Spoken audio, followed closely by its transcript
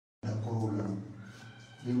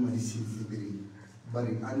ni mani sinzibiri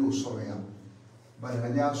bari ani soroya bari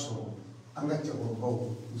ani asoro anga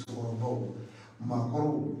chekorobawo usokorobawo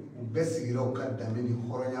makoro ubesigira ukadamini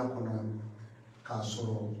horonya kono ka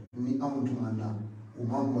soro ni amundumana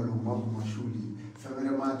umamalo mashuli famere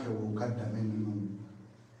make ukadamini no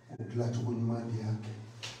ukila chukunyumadi yake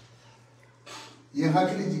ye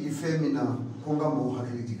hakili jigi femina konga mo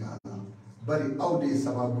hakili jiga bari awde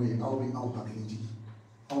sababu ye awde aw hakili jigi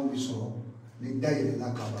aw mi soro ni dayre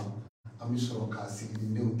la kaba ami soro ka sigi ni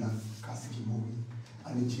ndewta ka sigi mo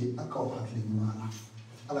ani ci akaw hakili mala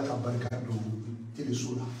ala ka barka do tele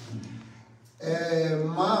sula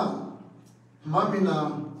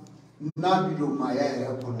mamina nabido maya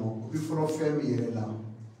ya kono bi foro femi yere la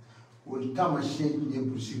o tamashe ni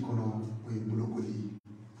busi kono o bulokoli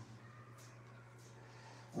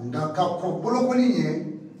nga ka ko bolokoli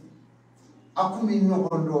ye akumi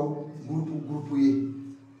nyokondo grupu ye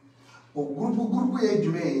o grupu ye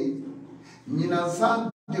jume nyina sa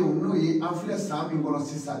de no ye enfle sa mi ngono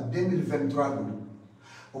sisa 2023 do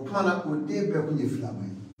o pana o de be ko ye flama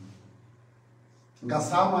nga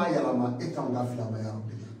sama yalama etanga flama ya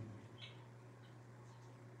be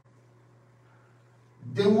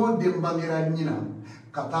demo de bangira nyina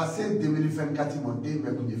kata se 2024 mo de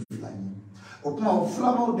be ko ye flani o kuma o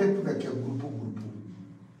flama o de be ke grupu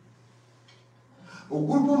o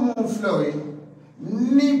grupu mo flawe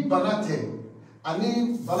ni banate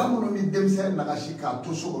ani balamuno mi demse nagashika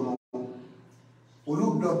to sogono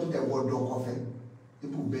olu do to de wodo kofe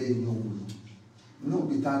ipu be nyongulu no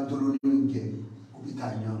bitan tolo ninge ko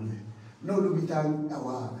bitan nyamle no lu bitan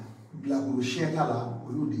awa blaguru shetala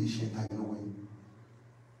olu de sheta no yi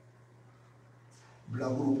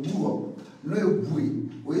blaguru buo no e bui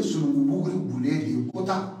o yesu ngubuguri bule de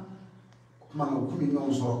kota kuma no kumi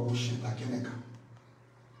no so o sheta keneka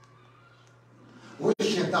o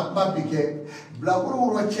sheta babike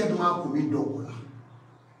blaguru ro chedma ko mi dokola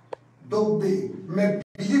dobbe me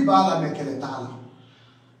bili bala me kele tala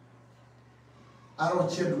aro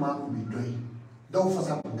chedma ko mi doy do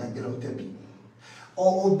fasa ngagelo tebi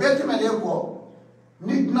o bete me leko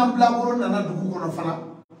ni na blaguru na dugu kono fana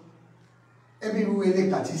ebi wele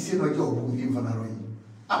kati sino jo bugi fana royi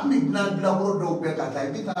ami na blaguru do be kata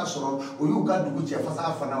ebi ta soro o yu ga dugu che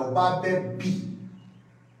fasa fana o ba be bi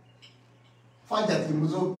fajati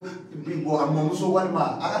muso bibo amomuso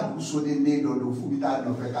walma aga duso de ne do fu bita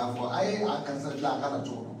no fe ka fo ay akansa la kala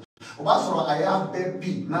chono o ba soro aya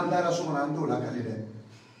bebi nandara so na ndo la kale de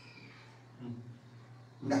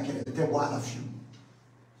ngakele te bo ala fiu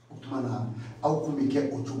utmana au kumike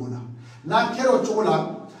o chogola na kero chogola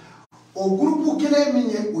o grupu kele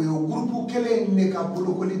minye o grupu kele ne ka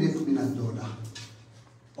bolokoli de fumina doda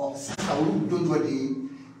o saka wu donjo de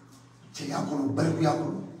che yakono barku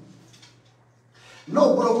yakono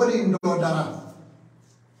no bolokoli ndo dara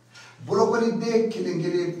bolokoli de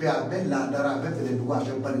kelengele be abe la dara be tele duwa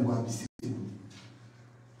be Baniko abisi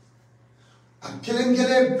a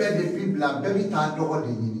kelengele be de bibla be bita dogo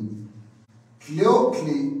de yini cleo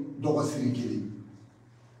clé dogo sirikele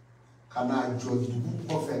kana joji dugu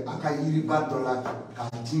kofe aka yiri ba dola ka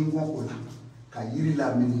tingo ola ka yiri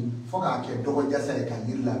la mini foka ke dogo jasa ka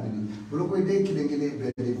yiri la mini bolokoli de kelengele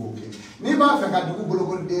be de boke ni ba fe ka dugu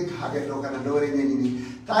bolokoli de ka ge do kana do re nyini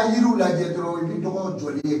ta yiru la je dro ni dogo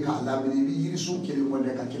joli ka la mini bi yiri sun kele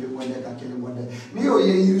wonde ka kele wonde ka kele wonde ni o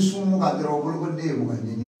ye yiri sun mu ga dro bolokoli de mu ga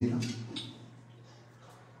nyini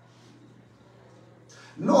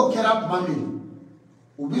no kera mami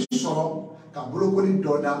ubi soro ka bolokoli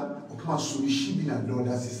doda o kuma suli shibina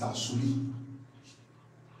doda sisa suli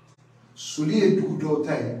e dugu do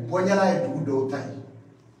tai bonyala e dugu do tai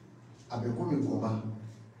abe ko mi goma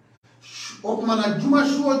o kuma na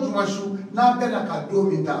jumashu na bena ka do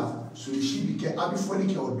minta suli shibike abi foli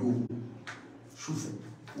ke o do shufe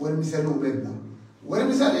wori miselo bebla wori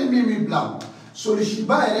misale mi bla suli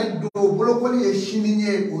shiba ere do bolokoli e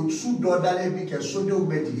shininye o su do dale bi ke so de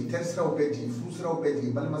obedi tersra obedi fusra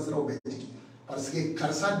obedi balmasra obedi parce que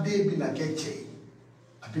karsa de bi na keche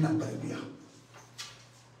abina balbia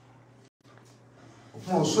o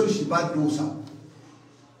kuma suli shiba do sa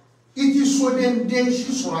iti soden de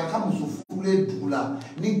shi sora kamuso fule dula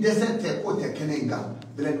ni desete ko te kenenga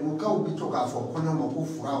bele ko ka ubi to ka fo kono mo ko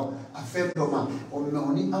fura affaire do ma o me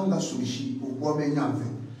oni anga sulishi o bo me nyamve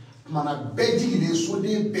mana beji le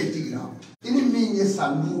soden beji gra ini minye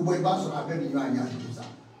sandu boy ba so abe ni anya tuza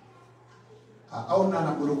a ona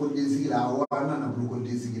na bolo ko de zigila o ana na bolo ko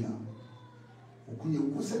de zigila o kunye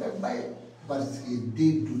ko se bay parce que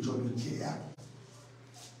de du to do cheya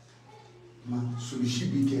ma sulishi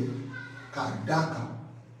bike ka daka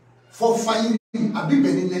fo fayi abi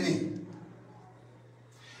beni nene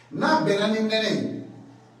na benani nene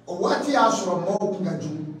o wati ya soro mo nga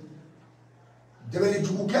jugu debeli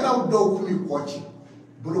jugu kala do kumi kochi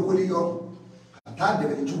bolokoli yo ata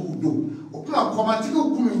debeli jugu do o kuma komati ko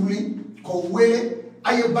kumi wuli ko wele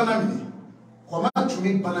aye banamine komati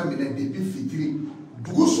mi banamine depuis fitiri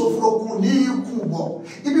dugu sofro ko ni ku bo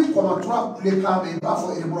ibi komatura le kabe ba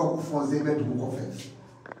fo e bro ko fonze be dugu ko fe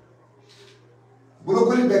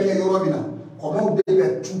bolokoli be ke yoro bina komo de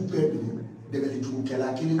be tu be debeli jugu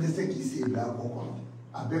kala kini de se ki se bla ko ko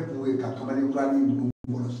avec nous ka kamani urani nous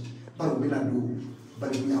bolos par bina do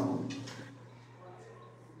bali nyako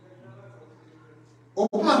o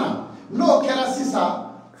kumana no kera sisa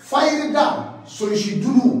Faïda solution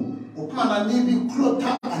dunu o kumana ni bi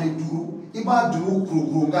klota ale duru iba duru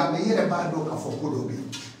kurunga me yere ba do ka foko do bi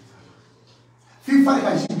fi fari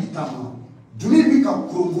ka jibita ma duni bi ka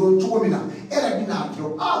kurungo to mina era bina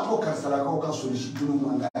do a ko ka sala ka solution dunu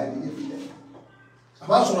manga ni efide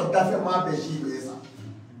aba so da fe ma be shi be sa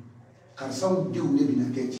kan saw de ne bina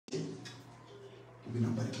ke bina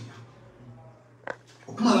barkiya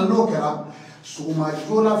o kuma no kera suma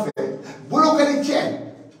jona fe bolokali che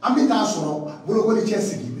ambita soro bolokali che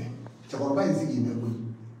sigibe che korba sigibe ko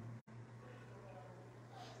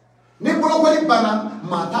ne bolokali bana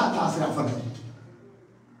mata ta sira fana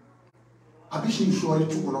abishi shori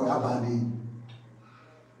tukono ya bani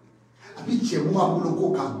abiche mu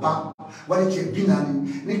amuloko kaba wali che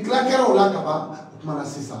binani ni klakero la kaba kuma na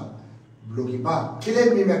sisa blokiba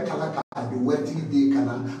kele mi me kala ka de werti de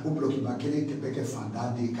kana o blokiba kele te peke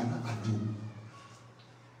fanda de kana adu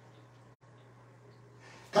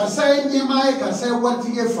kasai nyema kasai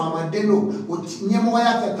werti ge fama de no o nyemo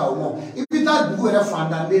ya ta tawo ibita du era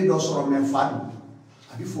fanda de do soro me fadu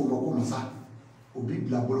abi fo mo ko masa obi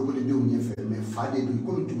bla boloko de o nyefe me fade do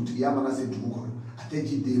ko mi tuti ya mana se tuko ko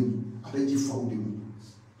ateji de abeji fawde mu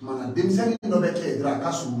mana demsani no be ke dra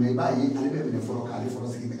kasu me ba yi ale be ne foro ka ale foro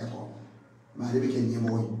se ke ko ma rebe ke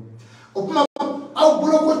nyemo o kuma aw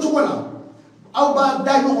boloko chokola aw ba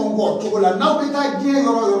da yo ngo chokola na be ta je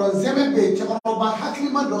yoro zeme be che ko ba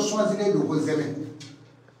haklima do swazile do ko zeme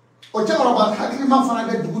o che ko ba haklima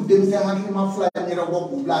fana be dugu demse haklima fula ni ro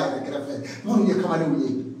ko bla ya krefe mun ye kamale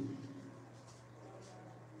wuni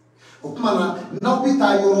o kuma na be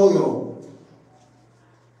ta yoro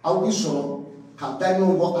aw bi so ka da yo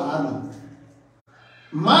ngo ana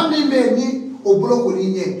mami me ni o boloko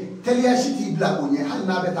ni nye telia shiti bla onye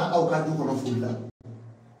hanna beta au ka du kono fulla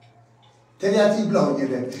telia ti bla onye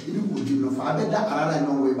de ibi ko di no fa abeda arara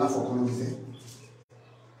no we ba fo kono gise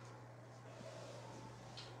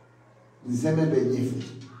nzeme be nyefe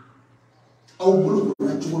au bulu ko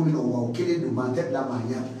na chugo mi no wa kele du ma te la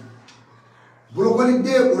manya bulu ko ni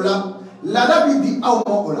de ola la da bi di au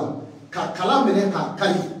mo ola ka kala mene ka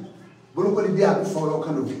kali bulu ko ni de abi fo lo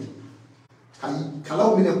kanu kai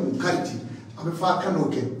kala mene ku kalti abe fa kanu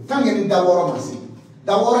ke tangeni daworo masi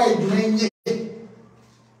daworo e dunenye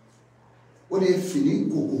o de fini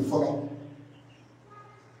koko folo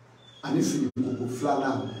ani fini koko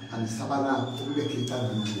flana ani sabana o be klita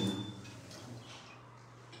dunenye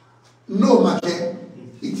no make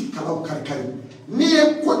iti kala karkari ni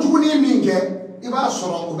e ko juguni minge iba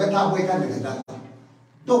soro o beta boy kan daga dal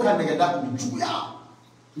do kan daga dal bi juya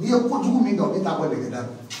ni e ko jugu minge o beta boy daga dal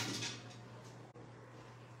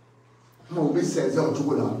mo be seze o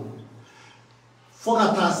jugola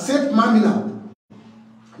foka ta set mamina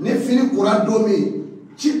ne fini kura domi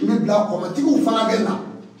chip mi bla komatiku fana bena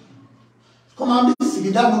koma ambi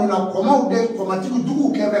sigida mono na koma ude komatiku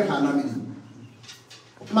dugu kebe kana mini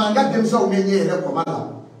manga demso o menye re koma la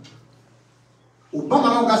o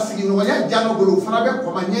bamana ga sigi no ya jano golo fana be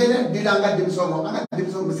koma nyele dilanga demso no anga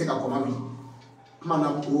demso me se ka koma bi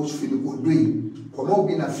mana ko fini ko doi koma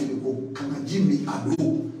obi na fini ko kanga jimmi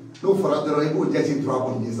ado no fora dero e o jati tro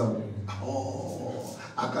ko ndisa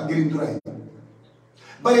aka girin trai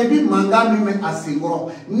bare bi manga mi me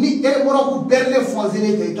asingoro ni e boro ku berle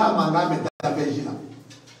fonzine te ta manga me ta vejina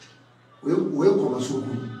we ko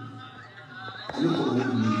masuku ani ko ni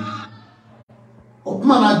o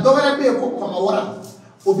kuma na dovere be ko ko mawara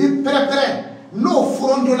o bi pere no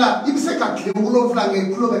frondola ibise ka klingulo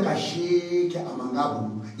flange kulo be ka sheke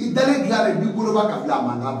amangabu idale glare bi kulo ba ka fla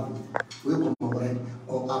amangabu we ko mawara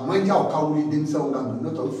o amanja o kawuli demsa o ngam no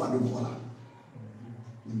to fa do bola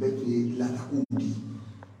mbeki la takudi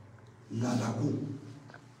la taku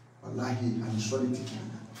wallahi an soliti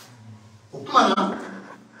o kuma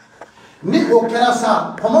ni o kera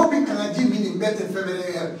sa komo bi kana ji mi ni mbete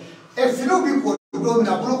febere e fino bi ko do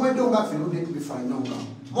na bolo ko do nga fino de bi fa nyonga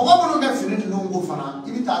mo ko bolo nga fino no ngo fana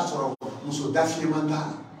ibi ta soro muso dafle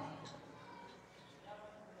manda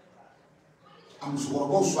am so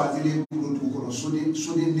ko swazile ko do ko so de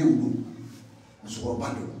de wudu so ko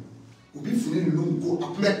bando ou bien finir le lungo,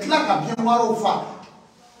 mais claque à bien voir au fa,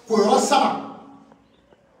 qu'on ressent.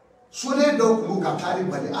 Soit donc, vous avez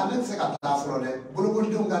dit, avec ce que la flore, vous le voulez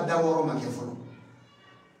donc d'avoir un maquillage.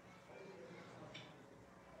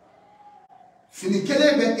 Fini, quel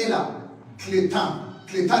est là,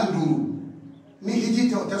 clétan doux, ni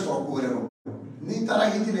hijite au test au gouvernement, ni tara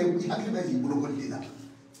hijite, il a qui va dire, vous le voulez là.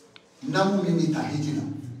 Namu mimi ta hijina.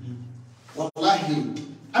 Wallahi,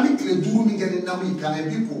 avec les doux, mi gagné namu, quand il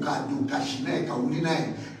dit pour qu'à du cachine, qu'à oulina,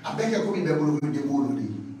 avec un commis de boulot de boulot.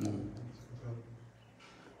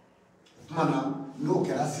 Mana, nous qui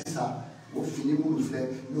est ça, au fini, nous le faisons,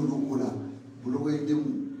 nous le voulons. Boulot de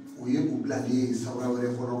ou yé ou blaguer, ça va avoir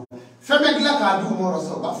effort. Fais-moi de la cadou, moi,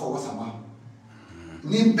 ça va faire ça va.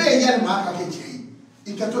 Ni paye ma kaketi,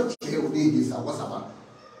 il y a tout qui est au nez de ça, ça va.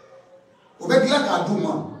 Au bec la cadou,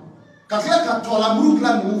 moi. Quand la cadou, la moue,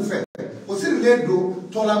 la moue fait. Aussi, le dos,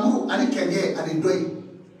 ton amour, allez, qu'elle allez, doy.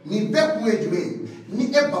 Ni bec ou édué, ni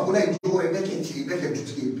eb baboula et jour et bec et tic, bec et tout.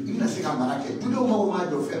 Il n'a pas marqué. Tout le monde a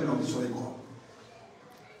de faire non sur les corps.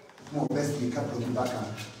 Mon best, il cap le bac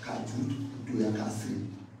à tout, tout est cassé.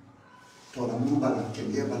 Ton amour, bala,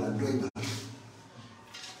 qu'elle est bala, doy, bala.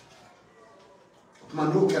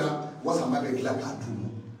 Mano kera wasa ma be gla ka du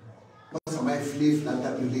wasa ma flif la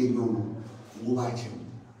da le no ngo ba che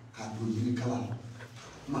ka du yiri kala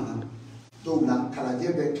mana do na kala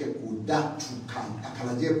je be ke ko da tu kan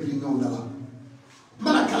akala je pri no la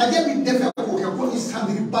mana kala je bi defa ko ke ko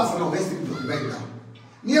isandiri ba fa no resti do be da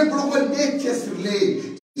ni e blo ko de kesle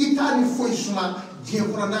itali foi suma je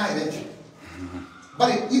ko na ere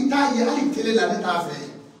bari itaye ali tele la ta fe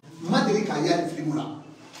madri ka ya flimula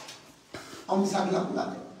on s'agla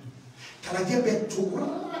kula kala jebe tukura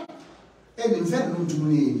e ni ver no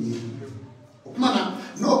tumuni ni mana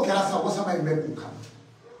no kala sa wasa mai be buka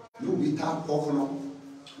no bita kokono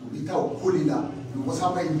no bita okolila no wasa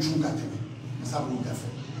mai njunga teme sabu dafe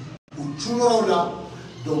o churo la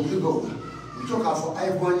do bigo o choka fo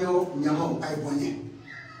ai bonyo nyama ai bonye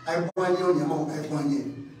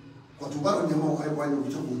ko tubaro nyama ai bonye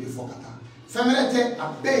o choko de fokata femerete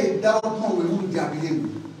abe dawo mo we mu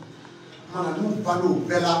diabile mana nu balo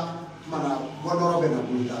bela mana bonoro bela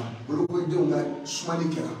bulta bulu ko de nga sumani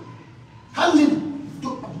kera halin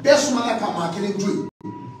to be sumala ka ma kele joy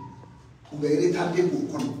ko be retardé ko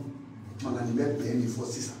kono mana ni be ni fo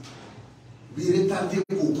sisa bi retardé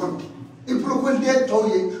ko kono e proko de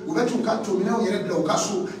toye o be tun ka to mina o yere bla o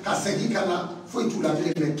kaso ka segi kana foi tu la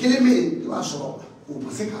bele kele me wa so o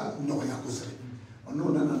se ka no ya ko sere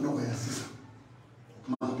ono na no ya sisa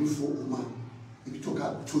ma bi fo o ma e to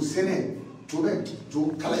ka to sene to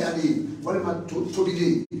kala yadi wala ma to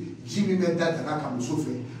bide jimi me da ta ka muso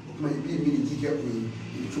fe o kuma bi mi ni ke ko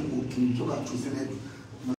e to ko kin to ka to sene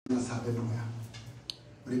ma na sa be no ya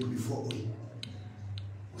break before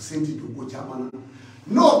o senti to ko chamana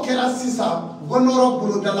no kera sisa bonoro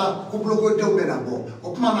bulu dala ko bulu ko de o be na bo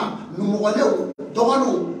o kuma na no mo wale o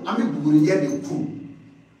dogano ami buguri ye de ku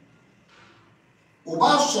o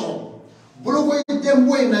ba so bologo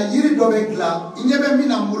dembo na yiri do be gla inyebe mi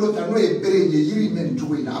na molo ta no e bere ye yiri men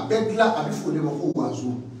jogo ina be gla abi fo de ko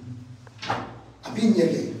wazo abi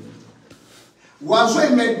nyele wazo e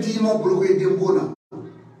me di mo bologo dembo na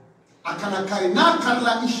akana kare na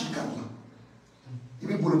karla ishikala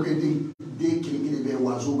ibi bologo de kile be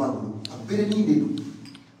wazo ba bolo abere ni de do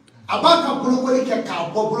abaka bologo ke ka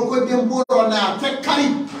bo bologo dembo na te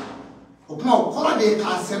kari o kuma o kora de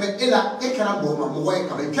ka sebe ela e kara bo ma mo wa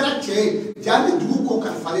ka be kara che jani dugu ko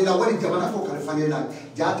kan falela wali jamana ko kan falela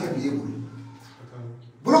jate biye bulu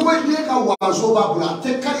bulu ko de ka wazo ba bula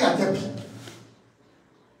te kari ate bi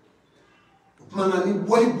kuma na ni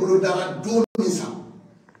boy bulu dara do ni sa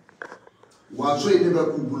wazo e de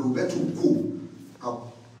ba ku bulu betu ko ka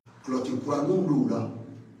kloti kura ndu la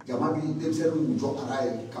jama bi dem se lu jo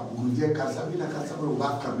araye ka bulu je ka sabina ka sabro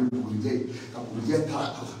ba ka bulu je ka bulu je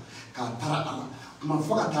tara ka tara ala ma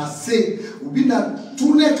foka ta se ubina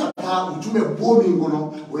tourner ka ta utume bomi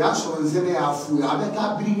ngono o ya so nzeme ya fu ya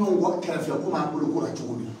beta brinyo wo krefe ko ma ko ko ra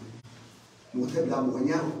chogo mo te bla mo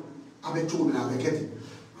nya abe chogo na abe kete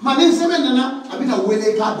ma ne nzeme nana abina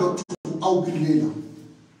wele ka do tu au bilela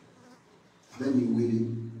abe ni wele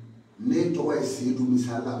ne to wa sedu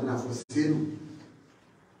misala abina fo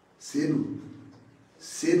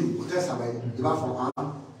sedu o te sabai e ba fo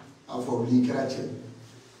a fo li krache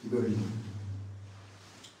ibeli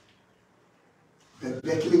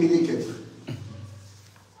be kilingini ket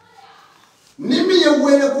nimi ye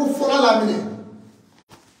wele ko fora la mine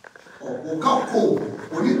o ka ko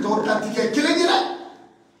oni to tatike kilingira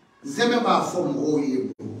zeme ba fo mo ye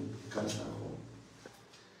bu kacha ko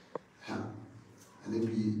ha ale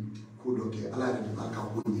bi ko do ke ala ni ba ka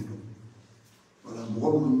ko ni do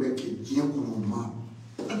bɛ kɛ diɲɛ kɔnɔ maa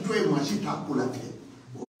a dɔ ye maa si t'a ko latigɛ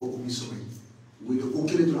o b'i sɔrɔ yen wele ko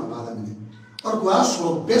kelen dɔrɔn a b'a laminɛ o y'a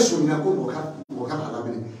sɔrɔ bɛɛ sɔnna ko mɔgɔ ka n'a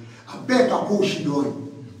laminɛ a bɛɛ ka kow si dɔ ye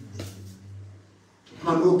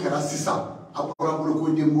kuma n'o kɛra sisan a bɔra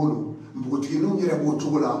bolokoden bolo npogotigininw yɛrɛ b'o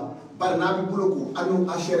cogo la bari n'a bɛ bolo ko an n'u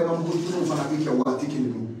a sɛrɛma npogotigininw fana bɛ kɛ waati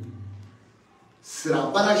kelen don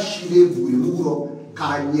sirabara silen bugurimugu rɔ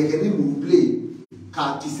k'a ɲɛgɛn ni murubilen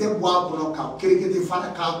k'a kisɛ bɔ a kɔnɔ ka kerekete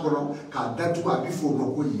fana k'a kɔnɔ k'a datugu a bɛ fɔ o ma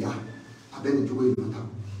ko ya a bɛ nin cogo in nɔ tan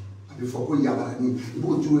a bɛ fɔ ko yabarani i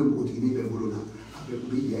b'o cogo ye npogotiginin bɛɛ bolo la a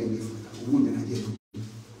bɛ ya in de fɔ tan o b'u ɲɛnajɛ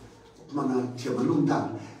o tuma na cɛmaninw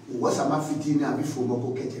ta o wasama fitinin a bɛ fɔ o ma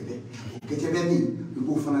ko kɛtɛbɛ o kɛtɛbɛnin i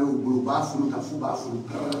b'o fana y'o bolo u b'a funu ka fu b'a funu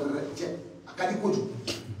cɛ a ka di kojugu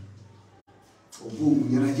o b'o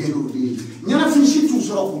ɲɛnajɛ n'o de ye ɲɛnafin si t'u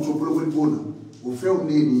sɔrɔ k'u to bolokoli bon na o fɛnw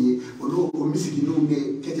de ye nin ye o misigininw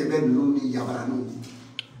ni kɛtɛbɛ ninnu ni yabaraniw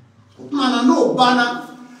o tuma na n'o banna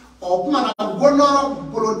o tuma na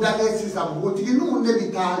bɔnɔrɔ bolo dalen sisan npogotigininw de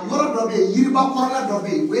bɛ taa yɔrɔ dɔ bɛ yen yiriba kɔrɔla dɔ bɛ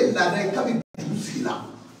yen o ye laada ye kabi dugu sigi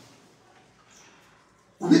la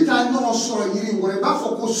u bɛ taa ɲɔgɔn sɔrɔ yiri in kɔrɔ i b'a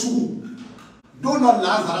fɔ ko sugu don dɔ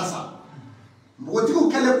lazara sa npogotigiw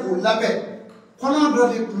kɛlen k'u labɛn kɔnɔ dɔ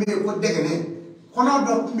de tun bɛ yen ko dɛgɛnɛ kɔnɔ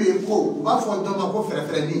dɔ tun bɛ yen ko u b'a fɔ dɔ ma ko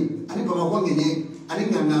fɛrɛfɛrɛnin ani bamakɔ ŋɛɲɛ ani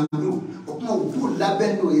ŋaŋaŋuru o tuma u b'u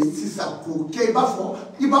labɛn n'o ye sisan k'o kɛ i b'a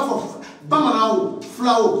fɔ bamananw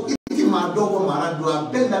fulaw i ti maa dɔw ko mara don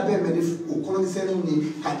a bɛɛ labɛn bɛ ni o kɔnɔmisɛnninw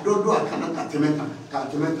ye ka dɔ don a kana ka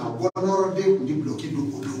tɛmɛ kan bɔnɔrɔden tun di bulɔki don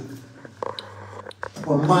o don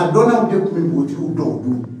wa maa dɔnnaw de tun bɛ npogotigiw dɔn o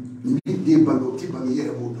don ni bɛ den balo o ti bange i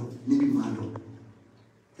yɛrɛ b'o dɔn ni bɛ maa dɔn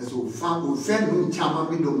parce que o fɛn ninnu caman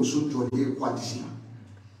bɛ dɔn muso jɔlen ye k'a disi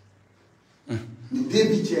la ni den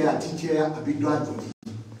bɛ cɛya a ti cɛya a bɛ dɔn a jɔlen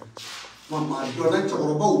wa maa dɔnna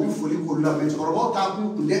cɛkɔrɔbaw bɛ foli k'olu la mɛ cɛkɔrɔbaw t'a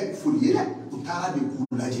kun tɛ foli ye dɛ u taara de k'u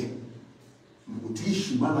lajɛ npogotigi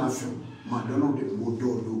si ma n'a fɛ maa dɔnnaw de tun b'o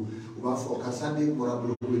dɔw don u b'a fɔ karisa den bɔra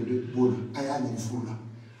bolokoli bon na a y'a ɲini furu la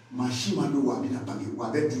maa si ma don wa a bɛna bange wa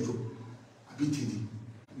a bɛ du jɔ a bɛ ten de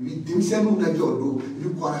i bɛ denmisɛnninw lajɛ o don i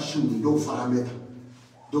bɛ kɔrɔsiw ni dɔw fara bɛ ta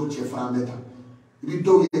dɔw cɛ fara bɛ ta i bɛ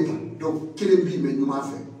dɔw ye ta dɔw kelen b'i mɛ ɲuman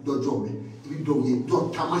fɛ dɔ jɔ mɛ i bɛ dɔw ye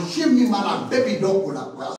dɔw taamasiyɛn min b'a la bɛɛ b'i dɔn o la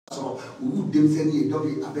o y'a sɔrɔ u y'u denmisɛnnin ye dɔw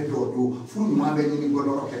bɛ a bɛ dɔw don furu ɲuman bɛ ɲini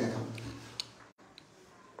gɔlɔrɔ kɛnɛ kan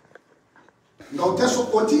nka o tɛ sɔn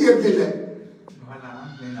o t'i ye bilen dɛ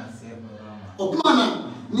o kuma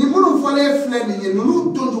na ni minnu fɔlen filɛ nin ye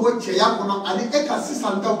ninnu doncogo cɛya kɔnɔ ani e ka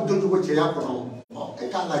sisan taw doncogo cɛya kɔnɔ e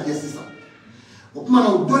k'a lajɛ sisan o kuma na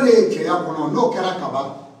o dɔ de ye cɛya kɔnɔ n'o kɛra kaban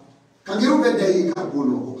kangeru bɛ da i ka bon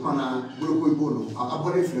na o kuma na bolokoli bon na a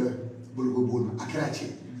bɔlen filɛ bolokoli bon na a kɛra cɛ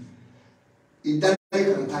i da i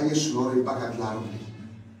kana taa ye sunɔgɔ i ba ka dilan yɔrɔ bilen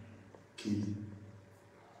kelen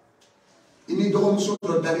i ni dɔgɔmuso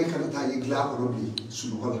dɔ da i kana taa ye dilan kɔnɔ bilen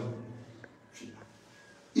sunɔgɔ la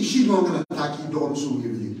i si ɲɔgɔn kana taa k'i dɔgɔmusow ye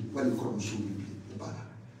bilen wali kɔrɔmusow ye bilen o b'a la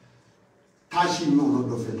taa si ɲɔgɔn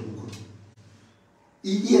dɔ fɛ dugu kɔnɔ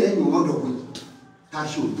i yɛrɛ ɲɔgɔn dɔ koyi taa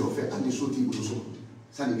si o dɔ fɛ hali ni so t'i bolo so kɔnɔ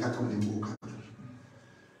sani i ka kamalen b'o kan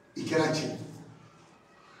i kɛra cɛ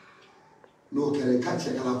n'o kɛra i ka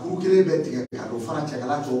cɛkala kuru kelen bɛ tigɛ ka don fara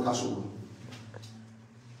cɛkala tɔw ka so kɔnɔ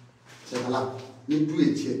cɛkala ni du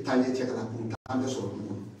ye cɛ tan ye cɛkala kuru tan bɛ sɔrɔ du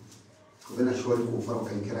kɔnɔ o bɛna sɔɔri k'o fara o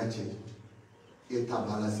kan i kɛra cɛ e ta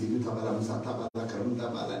b'a la sini ta b'a la musa ta b'a la karamu ta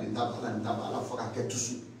b'a la nin ta b'a la nin ta b'a la fo ka kɛ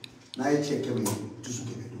tusu n'a ye cɛ kɛmɛ ye tusu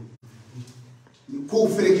kɛmɛ don ni kow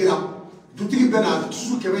ferekera dutigi bɛ na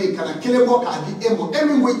tusu kɛmɛ in ka na kelen bɔ k'a di e ma e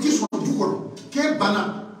min ko i ti sɔn du kɔnɔ k'e banna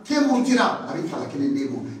k'e murutira a bɛ kala kelen d'e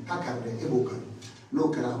ma k'a kari dɛ e b'o kari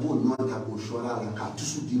n'o kɛra a b'o ɲɔgɔn ta k'o sɔɔri a la k'a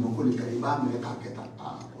tusu d'i ma ko nin kari i b'a minɛ k'a kɛ tan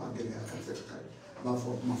wa gɛlɛya ka se ka kari a b'a fɔ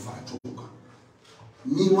ma fara tɔw kan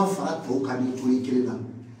n'i ma fara tɔw kan n'i to i kelen na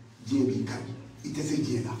diɲɛ b'i kari i tɛ se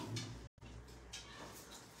diɲɛ la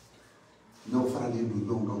n'aw faralen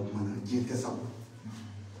don ɲɔgɔn kan o kuma na diɲɛ tɛ sago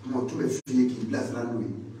kuma tun bɛ f'i ye k'i bilasira n'o ye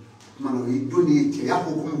o kuma na o ye don de ye cɛya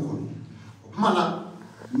hokumu kɔnɔ o kuma na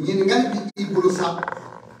ɲininkali b'i bolo sa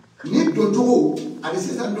ni doncogo ani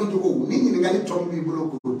sisan doncogo ni ɲininkali tɔ min b'i bolo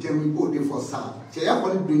k'o tɛmɛ i b'o de fɔ sa cɛya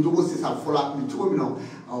kɔni doncogo sisan fɔla nin cogo min na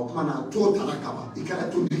o kuma na t'o ta la kaban i kɛra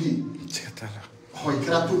tontigi i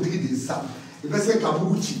kɛra tontigi de ye sa i bɛ se ka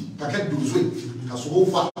mugu ci ka kɛ donso ye ka sogow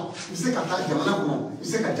fa i bɛ se ka taa jamana kɔnɔ i bɛ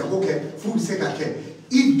se ka jago kɛ furu bɛ se ka kɛ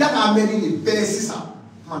i da k'a mɛn ni nin bɛɛ ye sisan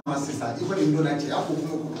kuma na sisan i kɔni donna cɛya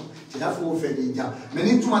hokumu kɔnɔ cɛya fɛn o fɛn b'i ja mɛ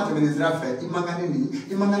ni tuma tɛmɛnen sira fɛ i man kan ni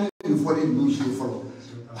nin fɔlen ninnu si ye fɔlɔ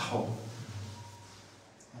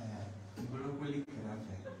bolokoli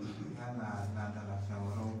kɛrɛfɛ n'a nana fɛn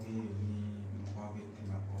wɛrɛw bɛ yen ni mɔgɔ bɛ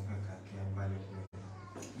tɛmɛ o fɛ ka kɛ baliko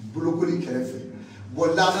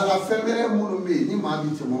bon la la femere munu me ni ma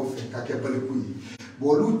bi te mo fe ka ke baliku yi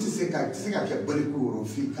bon lu ti se ka ke baliku ro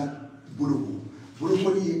fi ka buluku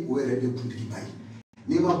ni o ere de pundi bai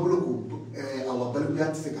ni ma buluku awa baliku ya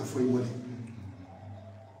ti se ka foi wole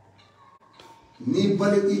ni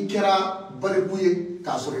baliku kera baliku yi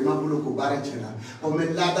ka so ma buluku bare chena o me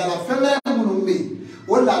la la femere munu me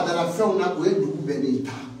o la la feuna o e dugu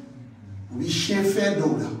benita oui chien fait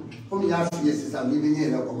doula comme il y a fait c'est ça ni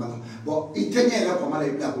venir là comme là bon il tenait là comme là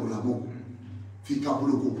il a pour l'amour fi ka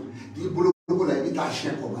buloko di buloko la il ta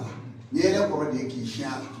chien comme là ni là pour dire qui chien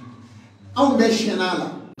là on met chien là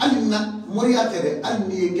alina moria tere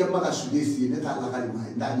alni ngema la sudesi ne ta la kalima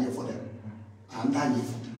nda nye fode anda nye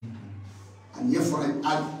fode anye fode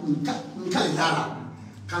al nkalala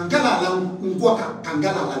kangala la ngwaka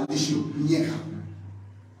kangala la dishu nyeka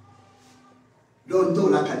don do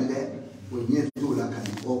la kalile o nye do la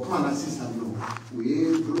kali o kama na sisa no o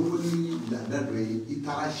ye brokoli la dado e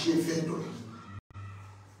itara chefe do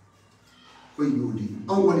ko yodi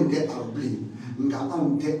an woni de arble nga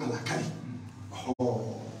an de ala kali ho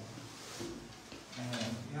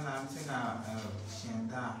yana amsina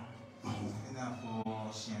shienta ina ko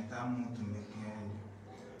shienta mutu meke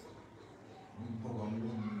mpogo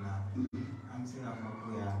mlumna amsina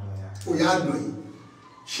ko ya doya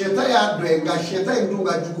Sheta ya dwenga sheta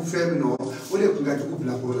indunga juku femino ole kunga juku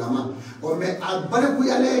bila programa o me abale ku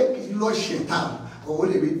yale lo sheta o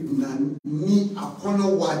ole bi na ni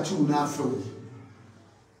akono watu na afro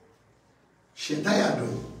sheta ya dwe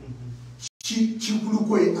chi kulu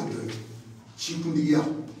ko e adwe chi kundiya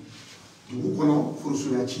dugu kono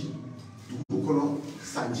furusu ya chi dugu kono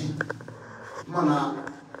sanji mana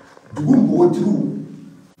dugu mbotiru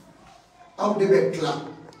au debe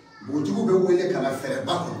kla Boutikou be wele kana fere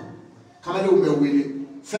bako kamale be wele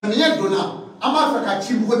famiye dona ama fa ka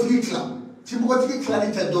chimbotiki kla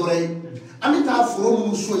ni te dore ami ta foro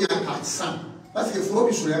mu so ya ka san parce que foro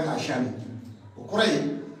bi so ya ka shani o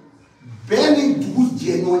koraye beni dugu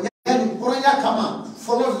je no nyani koraya kama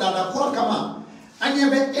folo la da kor kama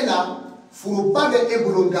anyebe ela foro ba be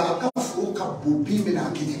ebolonga ka foro ka bobi me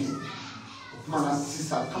na kineke mana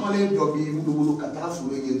sisa kamale dobi mu ka ta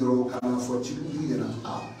foro ye dro kana fo chibu yana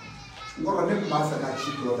ngoro ne ma fa ka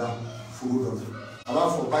chi do da furu do aba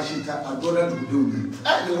fo ba shi ka adora du de uni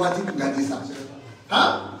ni wati ku ga disa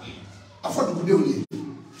ha afo du de uni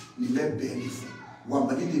ni le be ni fo wa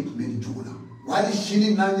ba ni de ku ni jugula wali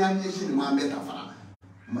shini na nya ni shini ma meta fara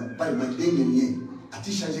ma ba ma de ni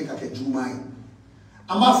ati changer ka ke jumai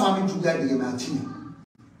ama fa mi juga de na tini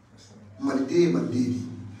ma de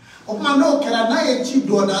o ma no kera na ye chi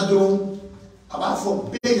do da do aba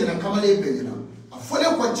fo be na kamale be na fole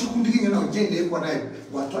kwa chikundiki ngena ojende kwa nae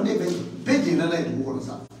watone beje na nae duko na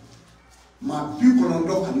sa ma bi ko no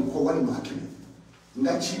ndo kan ko wali ma akene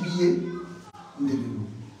nga chibiye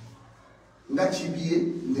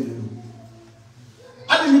ndelelu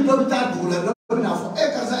ali ni do ta dula do na fo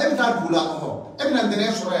e kaza e ta dula ko e na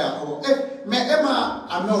ndene sura ya ko e me e ma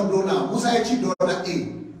ame do na musa e chi do na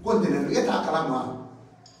e ko ndelelu e ta kala ma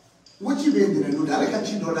wo chi be ndelelu dale ka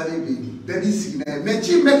chi do na le be bi signa me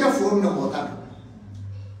chi me ka fo na mota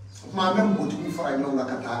ma même boutiku fara ñoo nga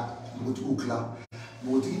kata boutiku kla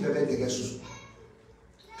boutiku bebe dege susu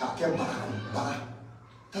ka ke bara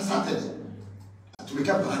ta sate de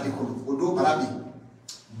atubika bara de ko odo bara bi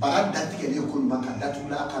bara dati ke ne ko ma ka datu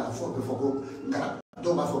la kala fo be fo ko ngara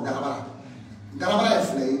do ba fo garabara e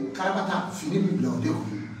fle karabata fini bi bla de ko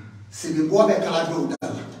se be bo be kala do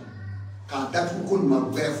dala ka datu ko ma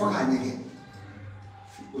be fo ha nyege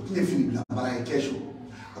o tine fini bla bara e kesho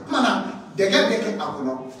mana dege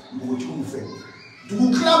akono mbotiku fe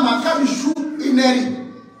dugu kla makabi shu ineri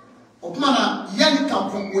opmana yani ka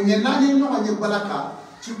ko onyenani no anye balaka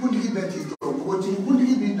chikundiki beti to mbotiku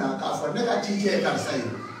kundiki binda ka fa nega chiche karsai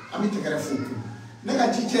ami tekere fuku nega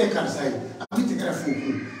chiche karsai ami tekere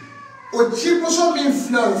fuku o chipo so mi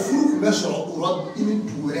flow fuku be so uro imi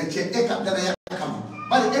duere che e ka dana ya kama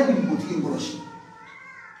bali e bi mbotiku ngoroshi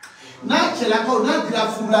na chela ka na dira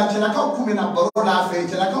fula chela ka ku na baro la fe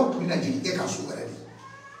chela ka ku na ji e ka su gare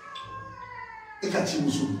e ka chi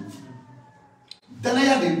musu dana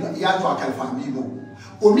ya de ya to akal fami mo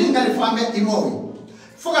o mi ngal fami imo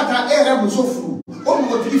fo ka ta ere muso furu o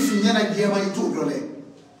mo ti finya na die ma itu dole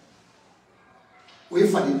o e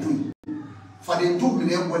fa de tu mi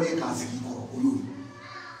ne ngole ka siki ko o yo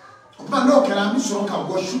o ba no kala mi so ka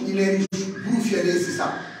go shu ileri bu fiere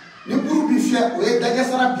sisa ni buru bi fie o e daga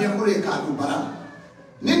sara bien ko e ka do bara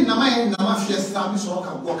ni nama e nama fie sa mi so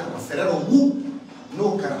ka go ka fere ro mu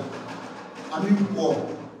no kara ami bo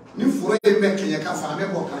ni furo e me kenya ka fa me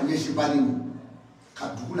bo ka nye shi bani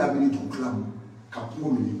ka dugula bi ni to klam ka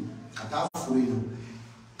ko mi kata furino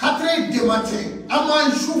 4h du matin ama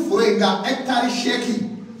jou furenga hectare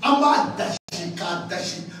sheki ama dashi ka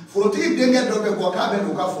dashi foroti denge do be ko ka be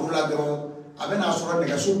no ka furula dero abena soro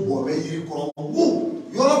nega so bo be yiri ko wo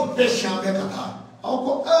yoro be shambe kata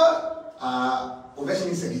ako o be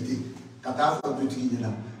shin segiti kata fo dutigi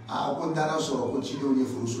dina ko ndara soro ko chido ni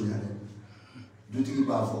furu so yale dutigi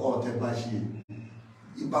ba fo o te bashi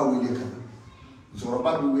iba wele kana soro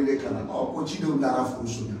ba du wele kana ko chido ndara furu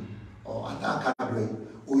so yale o ataka do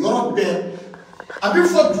o yoro be abi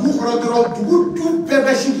fo dugu koro doro dugu du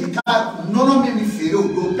bebe shi ka nono mi fere o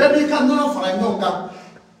do bebe ka nono fara nyonga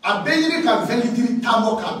abe yiri ka 20 litri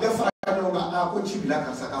tamo ka be fara nyonga ko chibila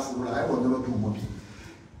ka saka furu la o nono du mobi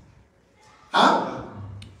ha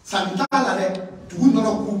sanitala le dugu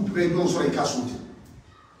nono ku be no so e ka sote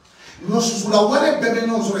no susula wale bebe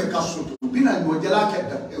no so e ka sote bina no jela ke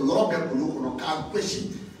da yoro be ko no ka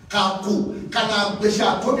kweshi ka ku kana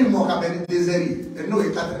besha tobi mo ka be deseri e no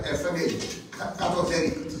e 4 fm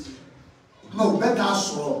 14h no beta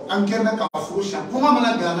so ankeme ka furusha kuma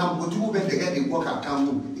mana gana botu be dege de ko ka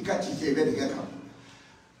kamu ikachi ke be dege ka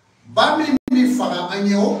ba mi faga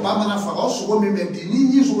anyo ba mana faga so mi be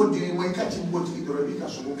ni so go diri mo ikachi botu ki doro bi ka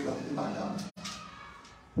so go kla ba ka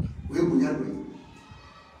we bunya do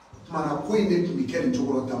mana ko ine tu bi ken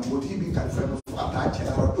jogoro tam botu bi ka fa ata che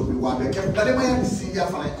ro do bi wa be ke dale ma ya si ya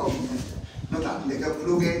fa na no ta le ka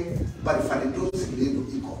pluge ba fa de do si le do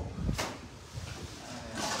iko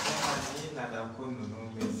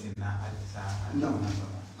no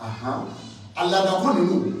aha Allah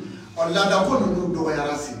da konu do ya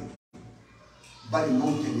rasi bali mo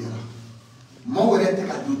tenira mo wore te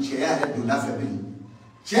ka du che ya do na fe bi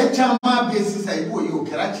che chama be sisa ibo yo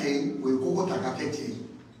kera che we koko taka ke che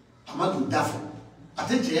amadu dafa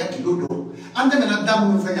ate che ya kidodo ande mena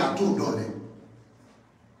damu fe ya to do le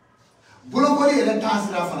bolo ko ile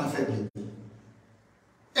tasira fa na fe bi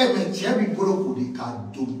e me che bi bolo ko di ka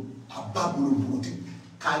do ababulu buti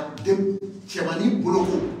ka dem chemani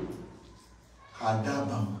buloko ka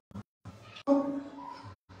daba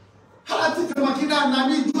halati temakina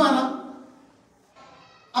nani juana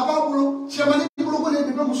ababulu chemani buloko le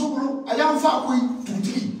de musubulu ayam fa ko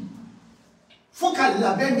tutiki foka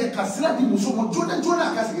la benge ka sira di musumo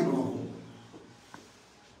jona ka sige do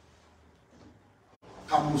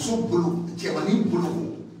ka musubulu chemani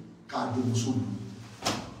buloko ka do musumu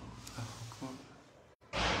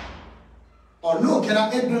or no kera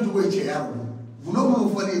eddo to we che yaro buno mo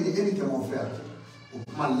fori ni eni ke mo fer o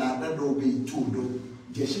malla da do be tudo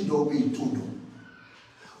jeshi do be tudo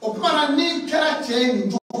o para ni kera che ni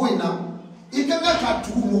to ina ikanga ka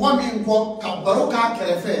tu mo mi nko ka baro ka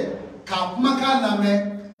kerefe ka maka na me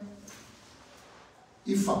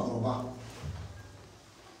ifa koroba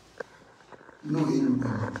no inu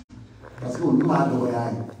parce que on ma do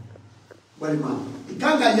ya bali ma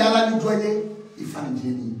ikanga yala ni joye ifa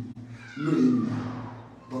njeni no yin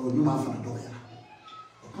ba o nyuma fa do ya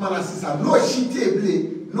kuma na sisa no shite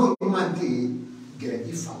ble no mante gere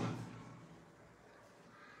ifa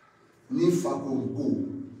ni fa go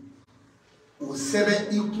o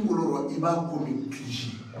sebe ikungo iba ko mi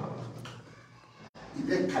klishi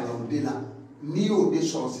ibe kala o de la ni o de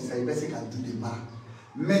so sisa ibe se ka du de ba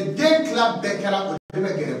mais dès que la bekera o de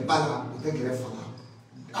gere bala o de gere fala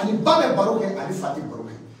ani ba be baroke ani fati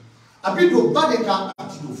baroke abi do ba de ka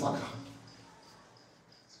ati do faka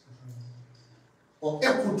o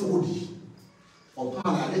écoute odi o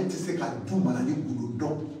pana le tise ka du mana ni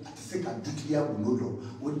gudo tise ka du ya gudo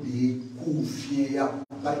o de ku fie ya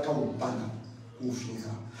barka o bana ku fie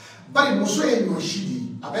ya bari muso e no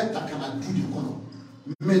shidi abeta kana du di kono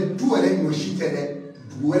me du ere no shitere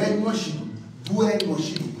du ere no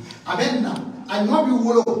shidu abenna anyo bi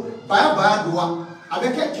wolo ba doa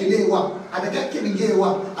abeke kelewa abeke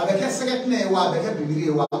kelingewa abeke seketnewa abeke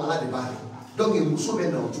bimirewa ala de ba donc muso be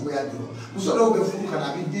na otuwe ya diro muso do be fuka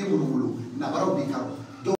na bi de mululu na baro bi ka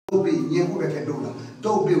do be nye ko be ke dola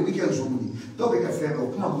do be weekend zomuni do be ke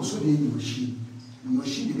fero kuma muso de ni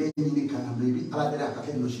oshi de be ni kana baby ala de ka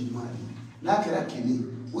ke no shi ma ni na kera kele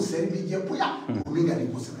o seri bi je poya o mi ga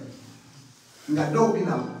ni ko sere nga do bi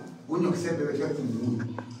na onyo ke se be ke kumu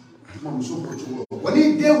kuma muso ko chuo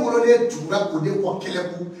woni de woro le tura ko de ko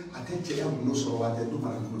kele ku atete ya muno so wa de do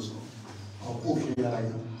mara muno so o ko fi ya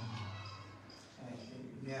ya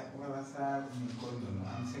Wala mikono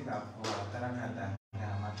amseka kwa tarakata na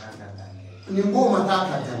matakata ni ngoma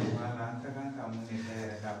takata wala takanga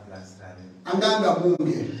munge ka plastare anganga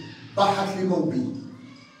munge ba hakli mawbi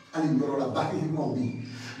ali ndorola ba hakli mawbi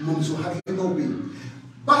mumsu hakli mawbi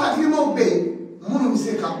ba hakli mawbi munu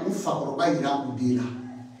mseka ufa koroba ira udela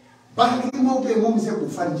ba hakli mawbi mumse ku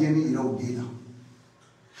fanjeni ira udela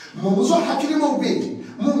muso hakili mo be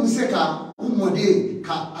mu se ka umode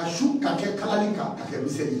ka ashu ka ke kalalika ka ke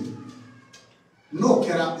miseli no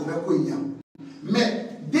kera o be ko nya mais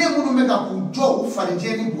de munu me ka ku jo u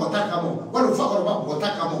farijeni bota kamo wala fa ko ba bota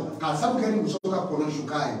kamo ka sabu ke muso ka kono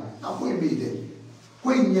shukai apo e be de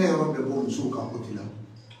ko nya yo de bo muso ka kotila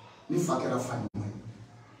ni fakera fani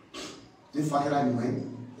ni fakera ni mai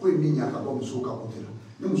ko mi nya ka bo muso ka kotila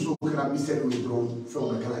ni muso kera miseli ni dro fe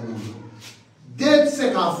o kala ni de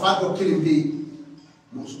se ka fa do kelimbi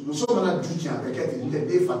muso mana dutia avec elle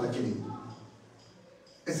de fata kelimbi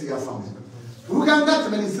est-ce ya femme pour ganga te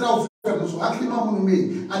ministra o fe muso haklima munu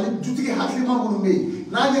me ani dutigi haklima munu me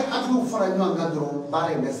na ye haklu fara nyu anga dro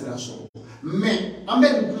bare mesra so mais ambe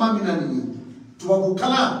kuma minani tubabu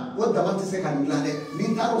kala o damati se kan lade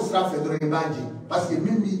ni taro sra fe dro ebaji parce que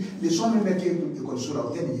mimi les gens me mettent école sura o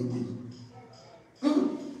teni yindi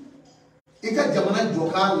ika jamana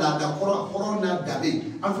joka la da corona dabe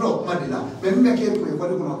en fait kuma de la mais me ke ko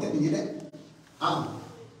école ko teni yide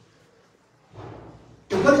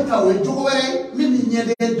école ta o jogo were mimi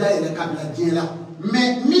nyede da ere kabila diela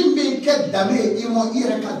mais mimi ke dame imo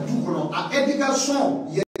ire ka dukono a éducation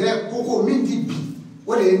yere koko mindi bi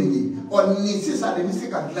o le ni on ni sisa de ni se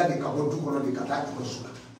ka la de ka bo dukono de ka ta ko sura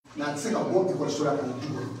na se ka bo école sura ka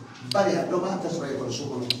dukono bari ya do ma ta sura école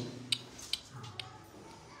sura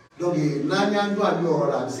donc nanya ndo ali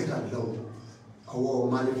ora se ka lawo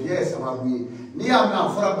awo malifia sababu ni ya na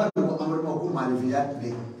fora ba ko amro ko malifia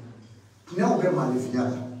de ne o be malifia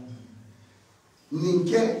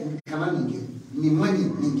ninke kana ninke ni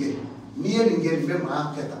mani ninke ni ye ninke be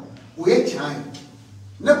ma keta o ye chai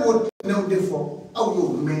ne bo ne o defo aw yo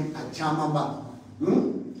me a chama ba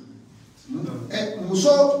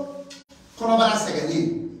muso kono bara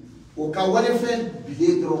segeli o ka wale fe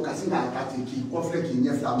bile dro kasinga akati ki conflict ki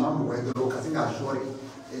nyefla mamu wa dro kasinga shori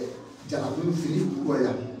jala kun fini ko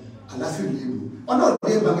ya ala fi libu ono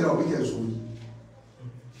de bangira o bi ke so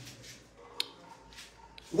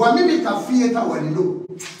wa mimi ka fieta walilo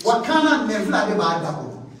wa kana nevla de baada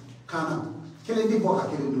ko kana kele ndi boka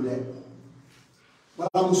kele ndule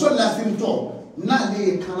wala musolla simto na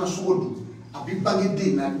le kana sodu abi bangi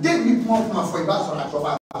de na de mi mo foi ba so la to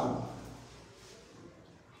ba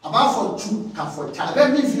aba fo chu ka fo ta be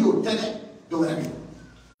mi fi o tele do ra bi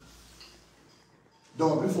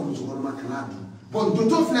do bi fo muso ma kana bon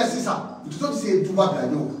toto flesi sa toto se duba ga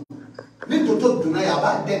no ni toto duna ya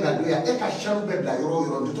ba de ga do ya e ka sharu be da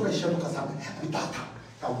yoro toto be sharu ka sa bitata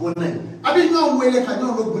ka wona abi no wele ka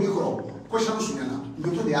no lo buri ko sharu sunyana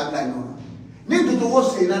toto de abla no ni toto wo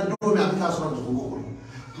se na do me abita so do ko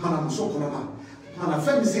mana muso ko ma mana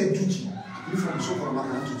fe mi se duji ni fo muso ko ma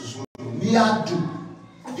kana toto so ni ya du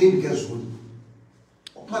de bi ga so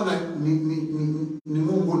mana ni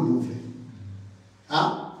mongo no fe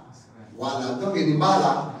wala donc ni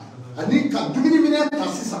bala ani ka dumini mine ta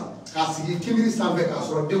sisa ka sigi kimiri sanfɛ ka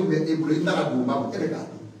sɔrɔ denw bɛ e bolo i nana don ba e bɛ k'a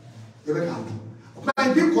dun e bɛ k'a dun o kuma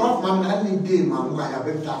i bi kɔrɔ tuma min na hali ni den ma mun ka ya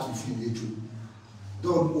bɛɛ bɛ taa k'i fili e joli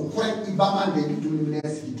donc o kɔrɔ i ba ma de i bi dumuni minɛ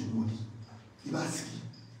sigi duguma de i b'a sigi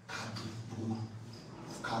k'a dun duguma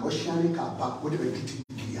k'a dɔ siyani k'a ban o de bɛ dutigi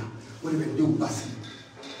giriya o de bɛ denw basigi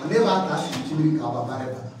ne b'a ta sigi kimiri k'a ba baara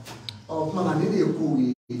ba ɔ kuma na ne de ye kow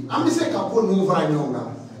ye an bɛ se ka ko ninnu fara ɲɔgɔn kan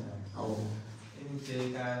awɔ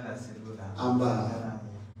an ba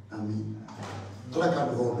Amin. Kala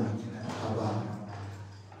ka do na aba.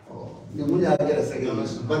 Ni mun ya ga sege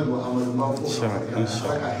ban mu amal ma ko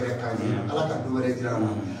ka ka here ka ni ala ka do re jira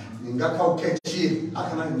na. Ni ga ka o ke chi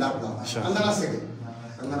aka na ndabla. An na sege.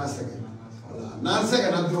 Wala. Na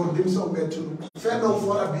sege na do dim so betu. Fe do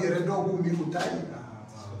fora bi re do bu mi utai.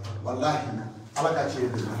 Wallahi ala ka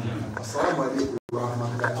chi. Assalamu alaikum wa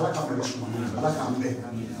rahmatullahi. Ala ka me ala ka ambe.